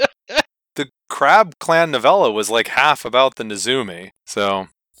 The Crab Clan novella was like half about the Nizumi, so...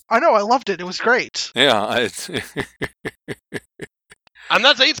 I know, I loved it. It was great. Yeah, I'm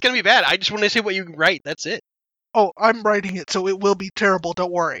not saying it's going to be bad. I just want to see what you write. That's it. Oh, I'm writing it, so it will be terrible.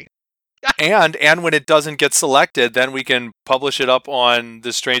 Don't worry. and when it doesn't get selected, then we can publish it up on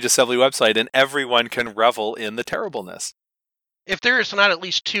the Strange Assembly website, and everyone can revel in the terribleness. If there is not at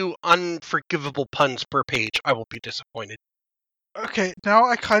least 2 unforgivable puns per page, I will be disappointed. Okay, now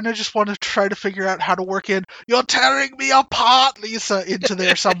I kind of just want to try to figure out how to work in "You're tearing me apart, Lisa" into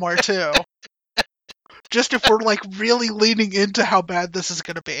there somewhere, too. Just if we're, really leaning into how bad this is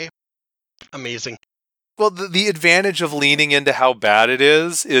going to be. Amazing. Well, the advantage of leaning into how bad it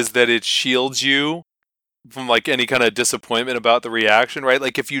is that it shields you from, any kind of disappointment about the reaction, right?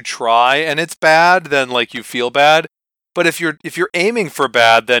 Like, if you try and it's bad, then, you feel bad. But if you're aiming for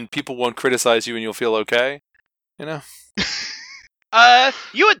bad, then people won't criticize you and you'll feel okay, you know?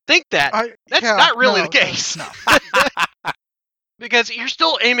 You would think that. That's not really the case. No. Because you're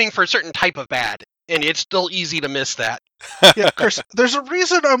still aiming for a certain type of bad, and it's still easy to miss that. Yeah, Chris, there's a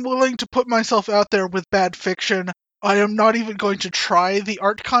reason I'm willing to put myself out there with bad fiction. I am not even going to try the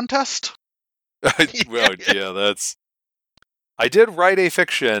art contest. Well, yeah, that's... I did write a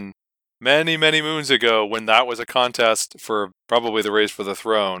fiction many, many moons ago when that was a contest for probably the Race for the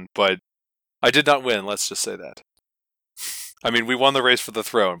Throne, but I did not win, let's just say that. I mean, we won the Race for the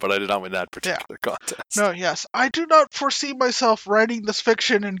Throne, but I did not win that particular contest. No, yes. I do not foresee myself writing this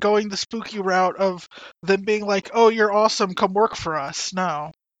fiction and going the spooky route of them being like, oh, you're awesome, come work for us.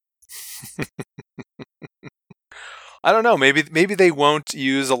 No. I don't know, maybe they won't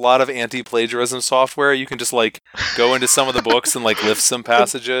use a lot of anti-plagiarism software. You can just, go into some of the books and, lift some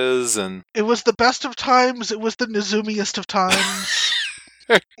passages, and... It was the best of times, it was the Nizumiest of times.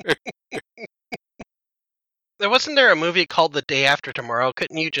 Wasn't there a movie called The Day After Tomorrow?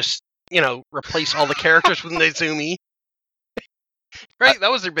 Couldn't you just, replace all the characters with Nizumi? Right? That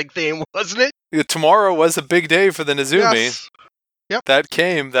was their big theme, wasn't it? Yeah, tomorrow was a big day for the Nizumi. Yes. Yep. That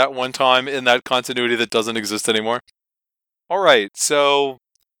came that one time in that continuity that doesn't exist anymore. All right, so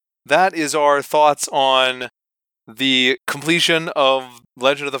that is our thoughts on the completion of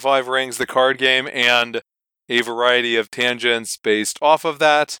Legend of the Five Rings, the card game, and a variety of tangents based off of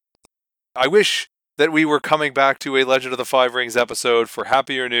that. I wish that we were coming back to a Legend of the Five Rings episode for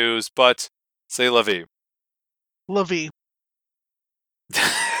happier news, but say la vie. La vie.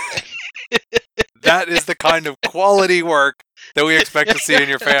 That is the kind of quality work that we expect to see in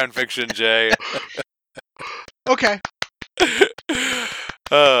your fan fiction, Jay. Okay.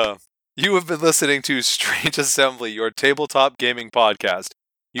 You have been listening to Strange Assembly, your tabletop gaming podcast.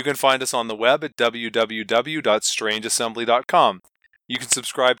 You can find us on the web at www.strangeassembly.com. You can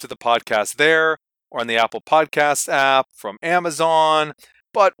subscribe to the podcast there, or on the Apple Podcasts app, from Amazon,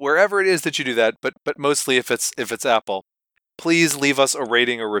 but wherever it is that you do that, but mostly if it's Apple, please leave us a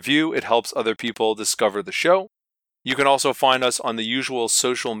rating or review. It helps other people discover the show. You can also find us on the usual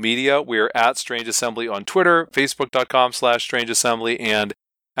social media. We're at Strange Assembly on Twitter, facebook.com/Strange Assembly, and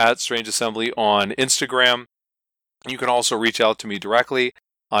at Strange Assembly on Instagram. You can also reach out to me directly.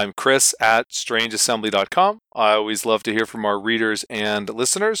 I'm Chris at strangeassembly.com. I always love to hear from our readers and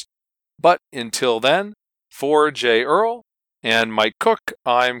listeners. But until then, for Jay Earl and Mike Cook,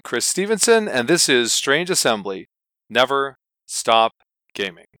 I'm Chris Stevenson, and this is Strange Assembly. Never stop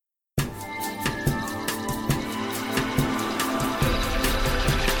gaming.